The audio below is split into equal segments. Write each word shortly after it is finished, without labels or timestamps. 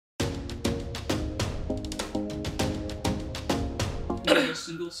Not a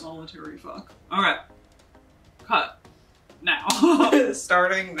single solitary fuck. Alright. Cut. Now.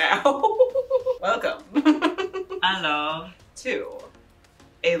 Starting now. Welcome. Hello.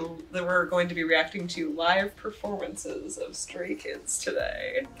 We're going to be reacting to live performances of Stray Kids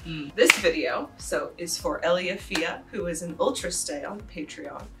today. This video is for Elia Fia, who is an Ultra Stay on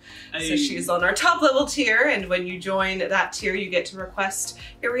Patreon. Hey. So she's on our top level tier, and when you join that tier, you get to request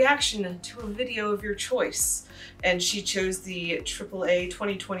a reaction to a video of your choice. And she chose the AAA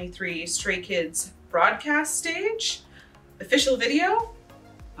 2023 Stray Kids broadcast stage official video.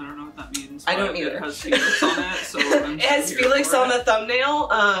 I don't know what that means. I don't either. It has Felix on it, so I'm it has Felix on the thumbnail.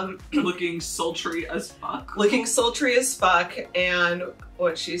 Looking sultry as fuck. Looking sultry as fuck, and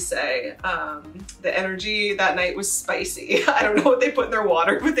what'd she say? The energy that night was spicy. I don't know what they put in their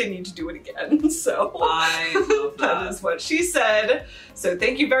water, but they need to do it again. So I love that. That is what she said. So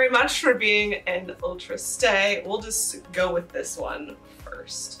thank you very much for being an Ultra Stay. We'll just go with this one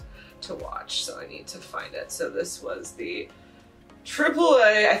first to watch. So I need to find it. So this was the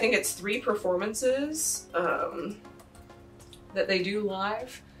AAA, I think it's 3 performances that they do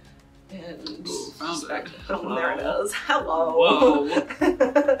live. And found it. Oh, there it is. Hello. Whoa.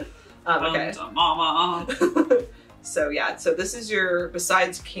 Okay. Mama. So yeah, so this is your,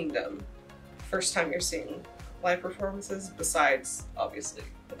 besides Kingdom, first time you're seeing live performances, besides obviously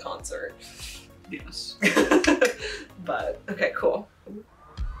the concert. Yes. But okay, cool.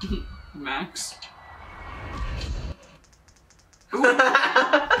 Max. Do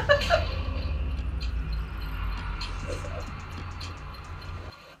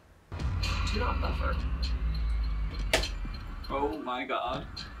not buffer. Oh my god.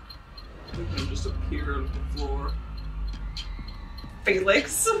 It just appeared on the floor.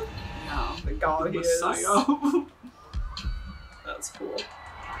 Felix. Yeah. The god he is. Messiah. That's cool.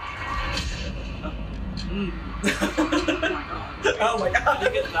 Oh my god. Oh my god.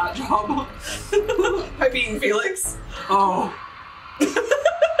 Did you get that job? By being Felix. Oh.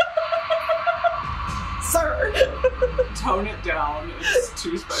 Sir. Tone it down. It's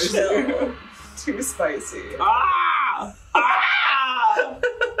too spicy. Chill. Too spicy. Ah! Ah!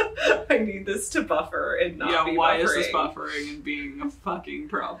 I need this to buffer and not be why buffering. is this buffering and being a fucking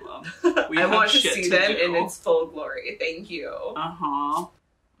problem? I want to see them in its full glory. Thank you. Uh-huh.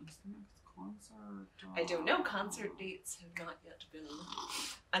 When's the next concert? I don't know. Concert dates have not yet been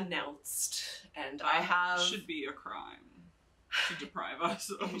announced. And I have... Should be a crime to deprive us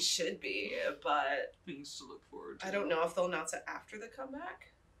of It should be, but... things to look forward to. I don't know if they'll announce it after the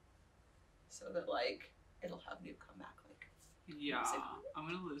comeback. So that, like, it'll have new comeback, like... Yeah. I'm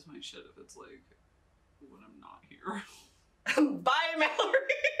gonna lose my shit if it's, like, when I'm not here. Bye,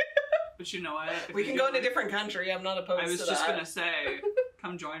 Mallory! But you know what? If We can go in a different country. I'm not opposed to that. I was just gonna say,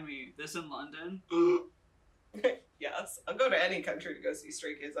 come join me. This in London. Yes. I'll go to any country to go see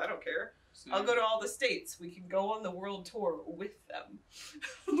Stray Kids. I don't care. Same. I'll go to all the states. We can go on the world tour with them.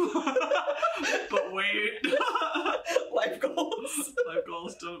 But wait. Life goals. Life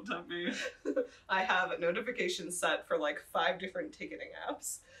goals, don't tempt me. I have notifications set for like 5 different ticketing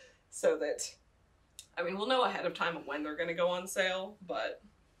apps so that, I mean, we'll know ahead of time when they're going to go on sale, but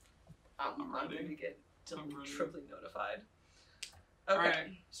I'm going to get triply notified. Okay.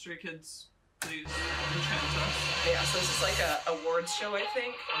 Alright, Stray Kids, please enchant us. Yeah, so this is like a awards show, I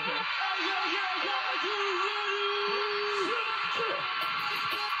think. Okay.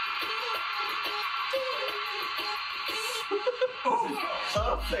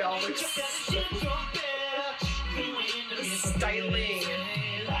 Oh, they all look so styling.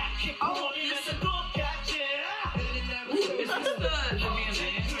 Oh, Is this the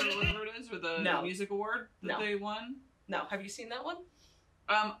VMAs or whatever it is, or the music award that they won? No, have you seen that one?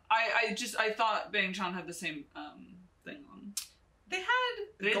 I thought Bang Chan had the same thing on. They had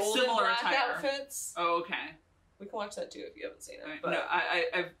had golden similar black attire. outfits. Oh, okay. We can watch that too if you haven't seen it. Right. But... No,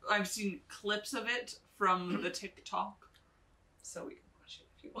 I've seen clips of it from the TikTok. So we can watch it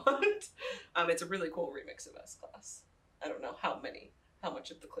if you want. It's a really cool remix of S-Class. I don't know how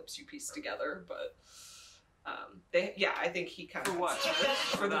much of the clips you pieced together, but I think he kind of... For what?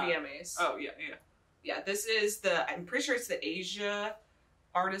 For the VMAs. Oh, yeah. Yeah, this is I'm pretty sure it's the Asia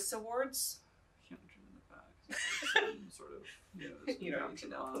Artists Awards. Can't turn in the back. Some sort of... You don't need to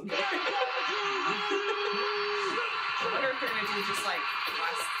know. I wonder if they're going to do just like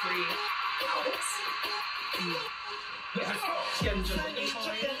last 3 outlets. I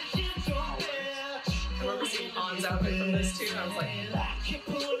remember seeing Han's outfit from this too, and I was like,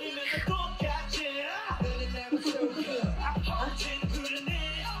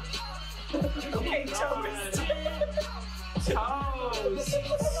 okay, Toast. Toast. Stop.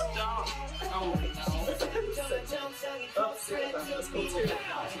 Oh no. Oops. two of them. That's cool too.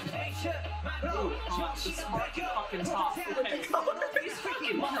 Ooh, this is fucking tough. Okay. He's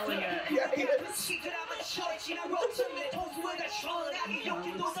freaking killing it. Yeah, he is.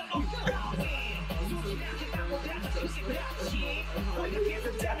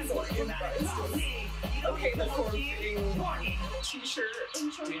 Okay, the corn-fitting t-shirt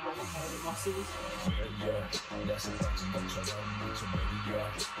and Damn, muscles.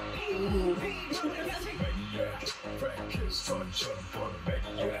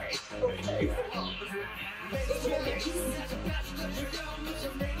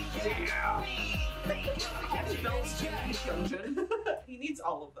 He needs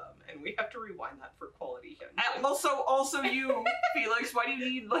all of them, and we have to rewind that for quality. Also you, Felix, why do you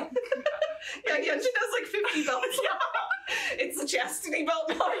need like... Yeah, Hyunjin has like 50 belts. It's a chastity belt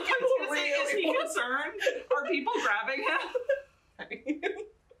now. Is he concerned? Are people grabbing him?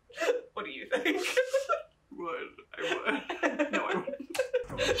 What do you think? Would. I would. No, I wouldn't.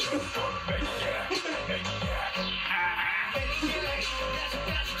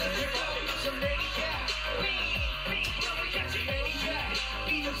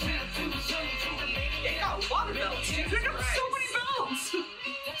 They got a lot of belts. They got so many belts!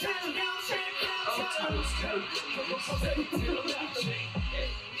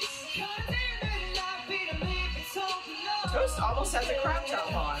 Toast almost has a crop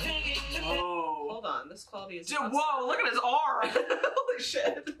top on. Whoa. Hold on, this quality is. Dude, whoa, look at his arm! Holy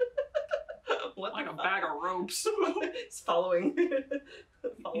shit. What Like the a fuck? bag of ropes. He's following.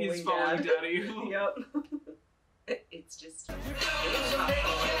 He's following Dad. Daddy. Yep. It's just. I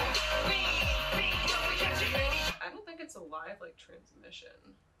don't think it's a live like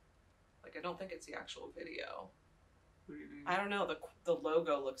transmission. Like I don't think it's the actual video. What do you mean? I don't know. The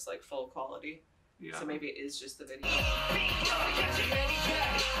logo looks like full quality. Yeah. So maybe it is just the video.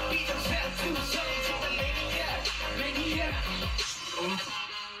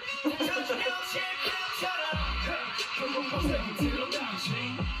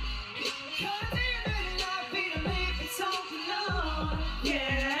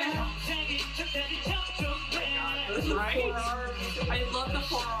 Right? I love the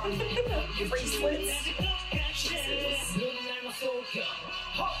forearm Bracelets.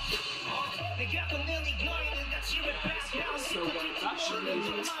 So good. That shirt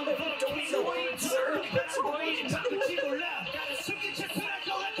is Don't know what it's sir. That's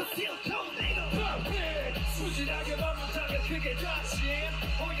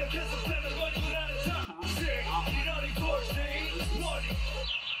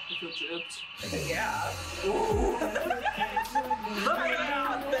I feel gypped. Yeah. Ooh.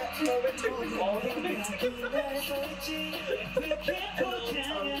 That moment took me all the way to get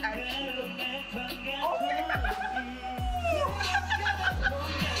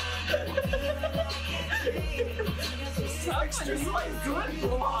Sucks just like good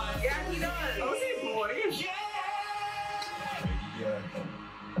boy. Yeah, he does. Okay, boy.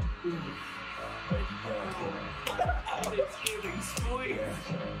 It's giving sweet.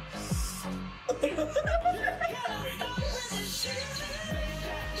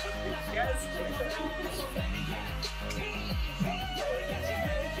 Yes.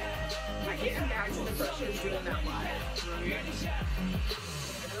 I can't imagine the pressure is doing that live. Right?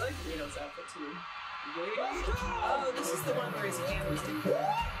 I like Reno's outfit too. Oh, this is the one where his hand was taken. Oh,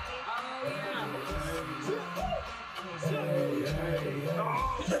 yeah.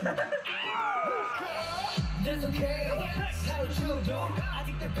 That's okay. How you doing? I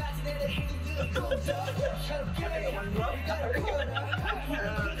think they're bad today. They hate to do the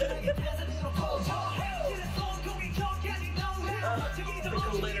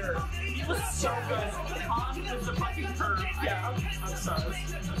The glitter. He was so good. Tom is a fucking perv. Yeah, I'm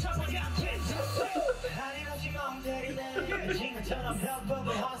obsessed.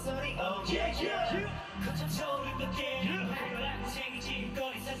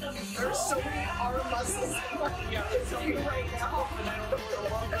 There's so many arm muscles. Yeah, it's so many right now. And I don't know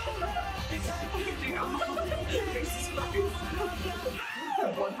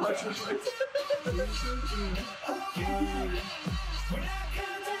where one pressure point.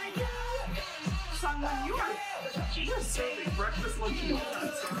 Sangwon, you are serving breakfast, lunch, and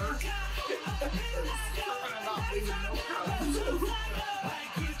dinner, sir. You're not leaving no crumbs.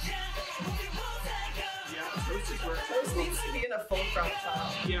 Yeah, Toast is great. Toast needs to be in a full crop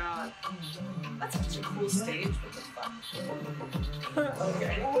top. Yeah. That's such a cool stage. What the fuck?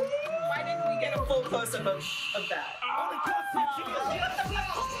 Okay. Why didn't we get a full close-up of that?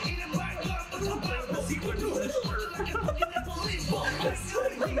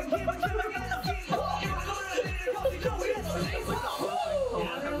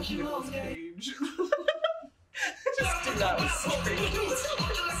 Just That was great.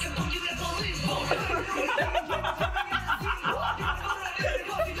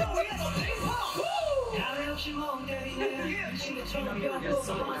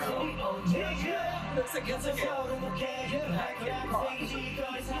 Looks like it's okay.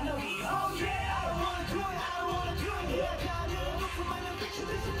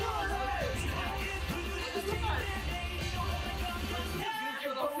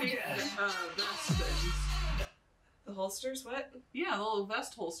 Vest things. The holsters, what? Yeah, the little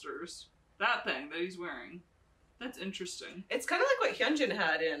vest holsters. That thing that he's wearing. That's interesting. It's kind of like what Hyunjin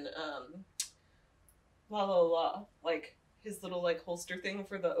had in La La La, like his little like holster thing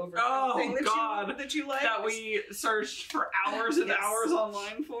for the overcoat thing that you like. That we searched for hours and hours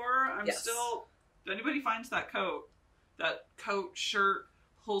online for. I'm still. If anybody finds that coat, shirt,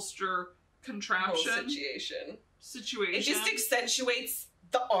 holster, contraption, whole situation. It just accentuates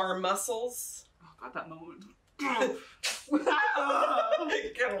the arm muscles. Oh god, that moment.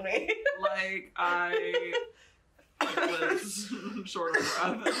 Kill me. Like I was short of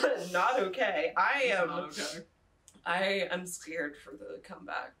breath. Not okay. I am scared for the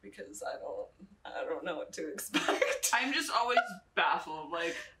comeback because I don't know what to expect. I'm just always baffled.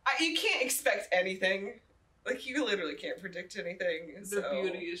 Like you can't expect anything. Like you literally can't predict anything. The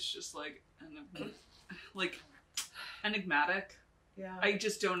beauty is just like enigmatic. Yeah. I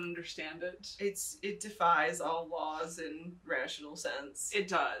just don't understand it. It defies all laws and rational sense. It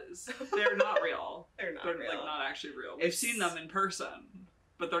does. They're not real. They're not real. Like not actually real. We've seen them in person,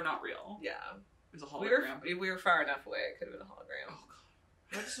 but they're not real. Yeah. It was a hologram. We were far enough away. It could have been a hologram. Oh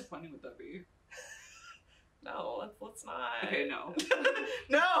god. How disappointing would that be? No, let's not. Okay, no.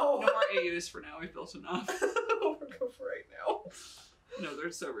 No! No more AUs for now. We've built enough. We're going for right now. No,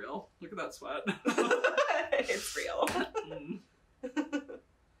 they're so real. Look at that sweat. It's real. Mm.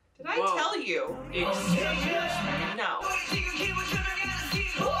 Did I tell you? No.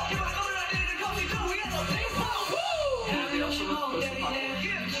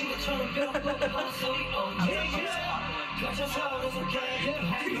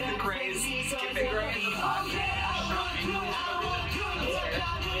 The Grays, skipping right in the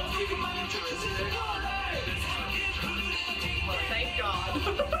Thank God.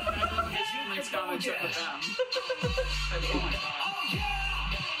 It's gone except for them.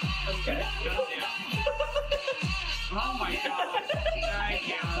 Okay. Oh my god. I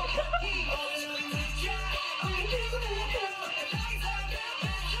can't.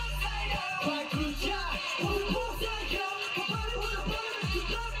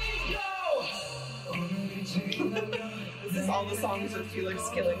 Is this all the songs with Felix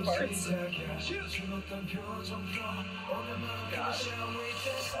killing parts? God.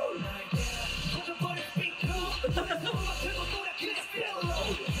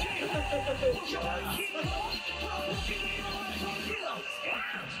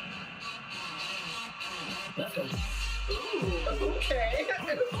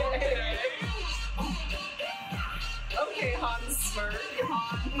 Okay. Okay, Han's smirk.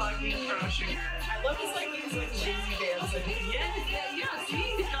 Han fucking crushing her. I love his like these like lazy dancing. Yeah. See,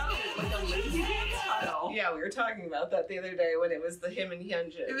 he's got like a lazy dance style. Yeah, we were talking about that the other day when it was him and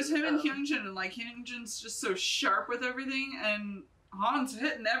Hyunjin. It was him and Hyunjin, and like Hyunjin's just so sharp with everything, and Han's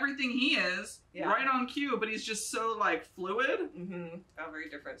hitting everything he is right on cue, but he's just so like fluid. Mm-hmm. A very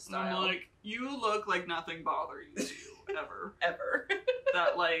different And style. I'm like, you look like nothing bothers you ever. Ever.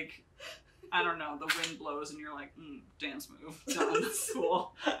 That like, I don't know, the wind blows and you're like, dance move, done,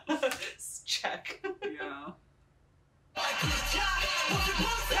 cool. Check. Yeah.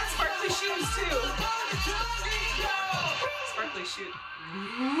 That's sparkly shoes too. Sparkly shoes.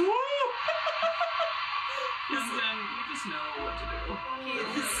 Hyunjin, you just know what to do. He is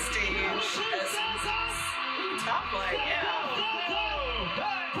his stage essence. Ooh, top line, yeah.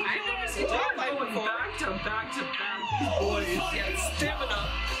 I've never seen top line before. Back to back boys. Yeah, stamina.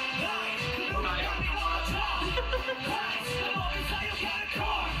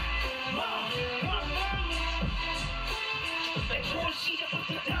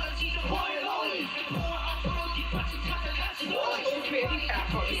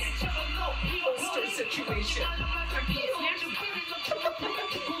 Holster situation.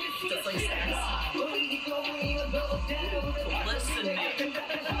 Just like sex. Listening.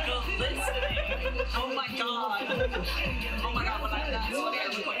 Oh my god. Oh my god, when that's what I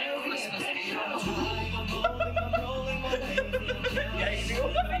look like a Christmas angel. Yeah, you do.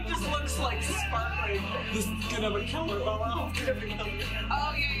 He just looks like sparkling. This is gonna have a killer Oh, ball. yeah.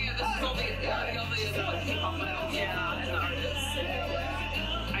 This is all the people. Yeah, and the artists.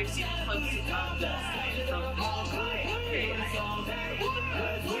 I've seen clips of this from this.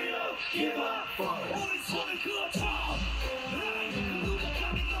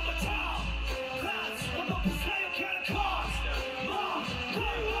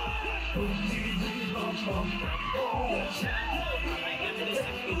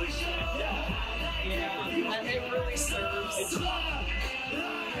 I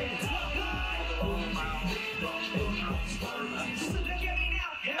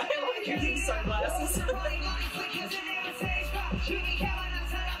like using sunglasses.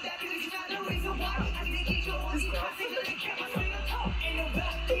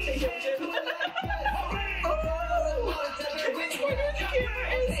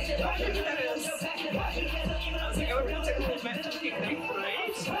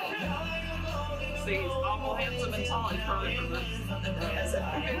 So he's awful handsome and tall and probably from this.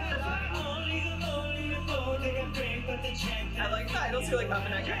 I like that. I don't feel like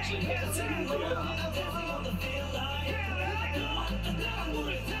Almanac actually dancing.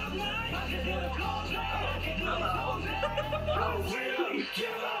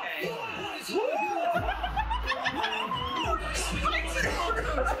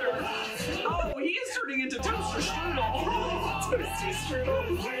 Oh, he is turning into Toaster Strudel. Toasty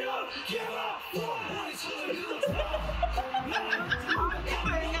Strudel.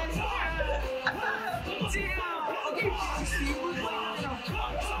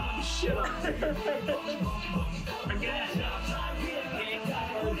 Shit up. Again.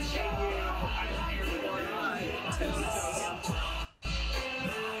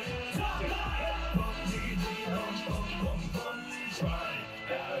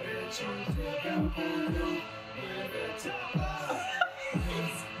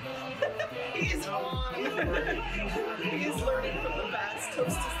 He's on. He's learning from the best.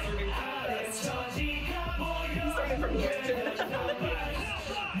 Toast is learning from the best. He's learning from here.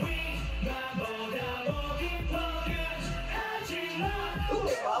 Ooh,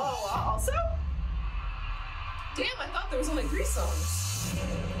 also? Damn, I thought there was only 3 songs.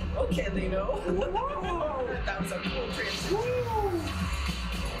 Okay, Lino. That was a cool transition.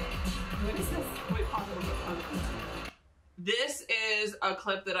 What is this? Wait, pause a little bit. This is a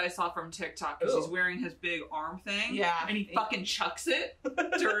clip that I saw from TikTok because he's wearing his big arm thing. Yeah. And he fucking chucks it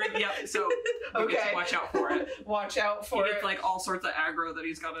during, so you get to watch out for it. Watch out for it. It's like all sorts of aggro that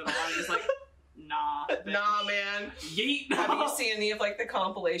he's got it on. He's like, nah. Bitch. Nah, man. Yeet. Have you seen any of like the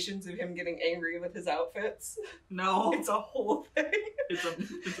compilations of him getting angry with his outfits? No. It's a whole thing. It's a thing.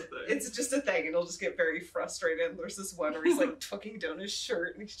 It's just a thing, and he'll just get very frustrated. And there's this one where he's like tucking down his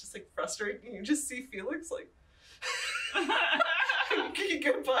shirt, and he's just like frustrated, and you just see Felix like,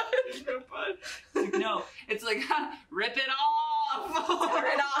 good bud. Good bud. Like, no, it's like, rip it off.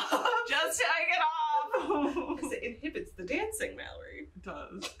 Tear it off. Just take it off. Because it inhibits the dancing, Mallory. It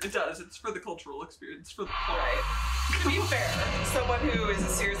does. It does. It's for the cultural experience. For the Right. To be fair, someone who is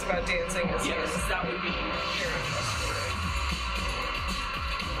serious about dancing is yes, that would be very frustrating.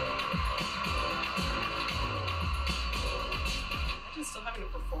 Imagine still having to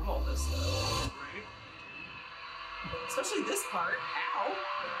perform all this though. Right? Especially this part. Ow.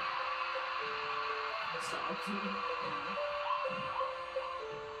 Stop.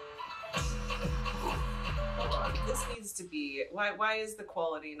 Hold on. This needs to be. Why is the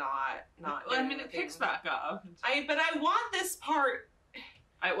quality not? Well, I mean, it picks back up. But I want this part.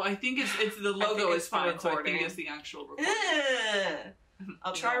 I think it's the logo is fine, so I think it's the actual recording.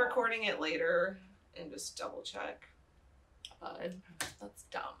 I'll try recording it later and just double check. But that's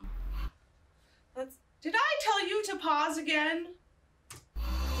dumb. Did I tell you to pause again?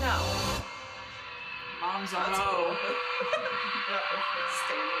 No. Mom's a hoe.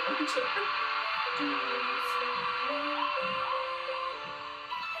 Standing on each other.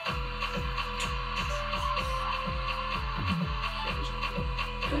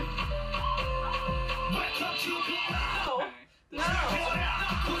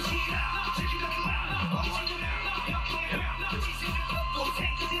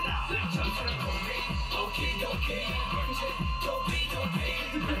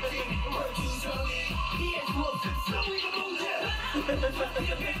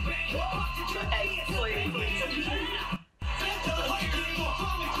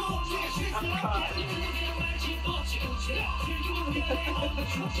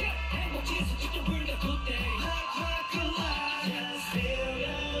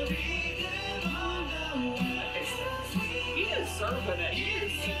 He is serving it. He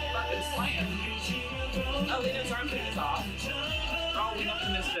is fucking slaying. Oh, Lino's arm thing is off. Oh, we must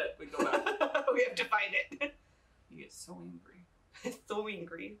have missed it. We go back. We have to find it. He gets so angry. So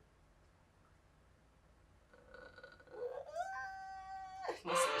angry.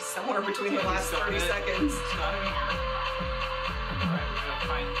 Must be somewhere between the last 30 seconds. It's not in here. Alright, we're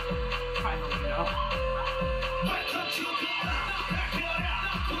gonna find the window.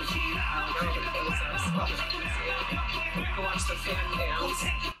 Go watch the fan dance.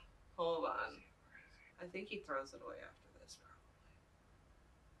 Hold on. I think he throws it away after this,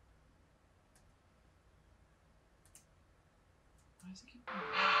 does it keep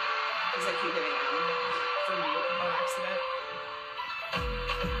Because I keep hitting M for mute on accident.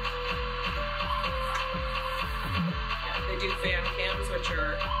 Yeah, they do fan cams, which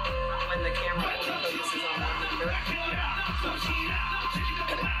are when the camera only focuses on one number.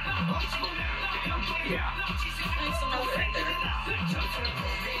 Yeah. Nice to have it right there.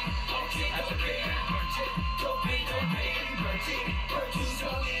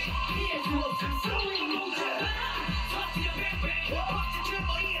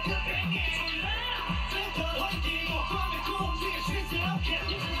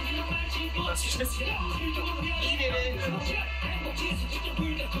 Let's just eat it.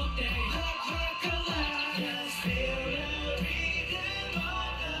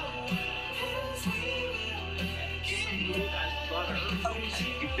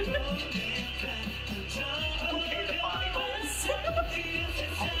 Okay, the body holes.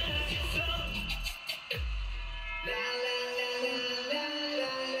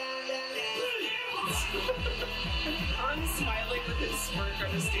 I'm smiling with his smirk on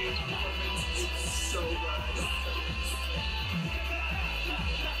his stage performance. It's so good.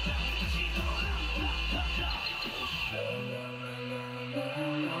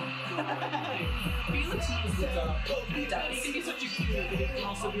 Felix knows what's up. He does. He's such a cutie, but he can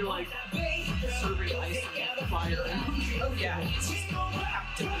also be like serving ice and fire. Oh yeah, it's just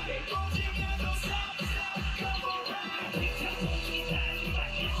captivating.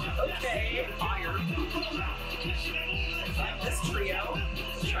 Okay, fire. This trio.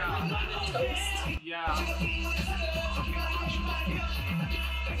 Toast. Yeah.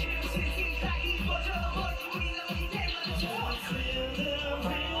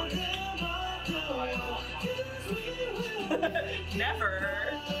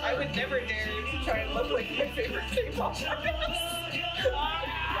 Never. I would never dare to try and look like my favorite K-pop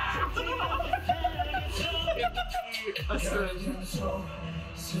artist.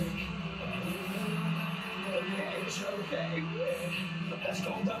 Okay.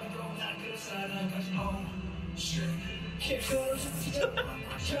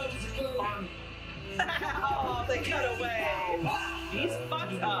 Oh, they cut away. These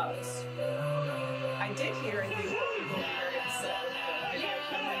fucked ups. I did hear, I think, that people were very upset with the video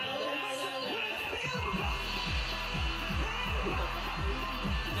coming out.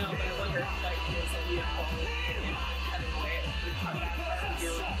 No, but I wonder if that is a real quality. Cut it away. We cut that part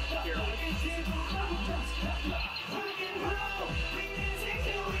here.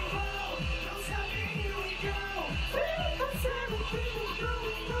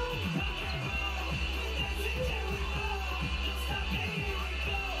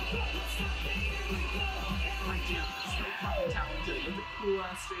 Talented with a cool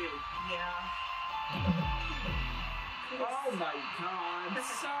ass stage. Yeah. Oh my god.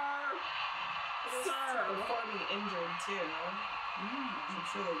 Sir! Sir! Funny injured too. I'm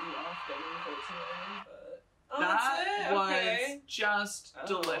sure they do often, unfortunately, but. Oh, That that's it? was Okay. just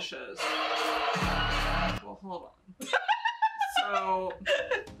delicious. Well, hold on.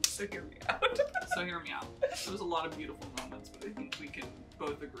 So hear me out. So hear me out. There was a lot of beautiful moments, but I think we can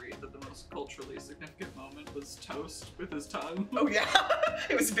both agree that the most culturally significant moment was Toast with his tongue. Oh yeah,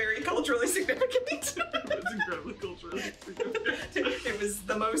 it was very culturally significant. It was incredibly culturally significant. It was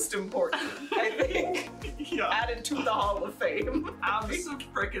the most important, I think. Yeah. Added to the Hall of Fame.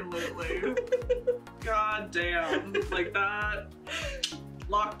 Absolutely. God damn. Like that.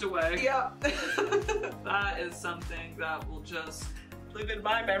 Locked away. Yeah. That is something that will just live in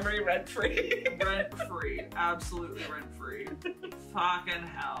my memory rent free. rent free. Absolutely rent free. Fucking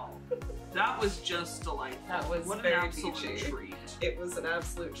hell. That was just delightful. That was what an very absolute peachy. treat. It was an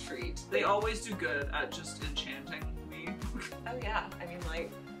absolute treat. They always do good at just enchanting me. Oh yeah, I mean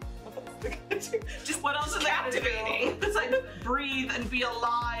like, Just what else is captivating? It's like breathe and be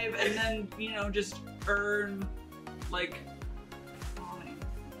alive and then, you know, just earn like fine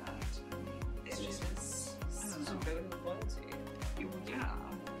for that. It's just some vote of loyalty. Yeah.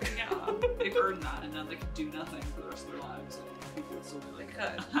 They've earned that and now they can do nothing for the rest of their lives and people would still be like,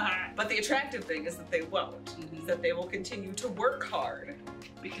 But the attractive thing is that they won't. Is that they will continue to work hard.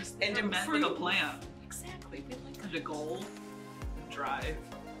 because And they're met with a improve. plan Exactly. We like and a goal and drive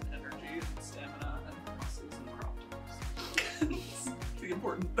and energy and stamina and muscles and crop tops. It's the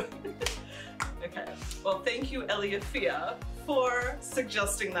important thing. Okay. Well, thank you, Eliafia, for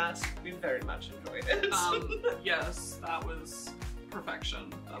suggesting that. We very much enjoyed it. Yes, that was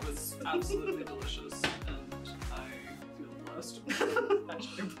perfection. That was absolutely delicious, and I feel blessed.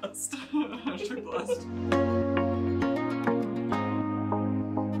 Hashtag blessed. Hashtag blessed.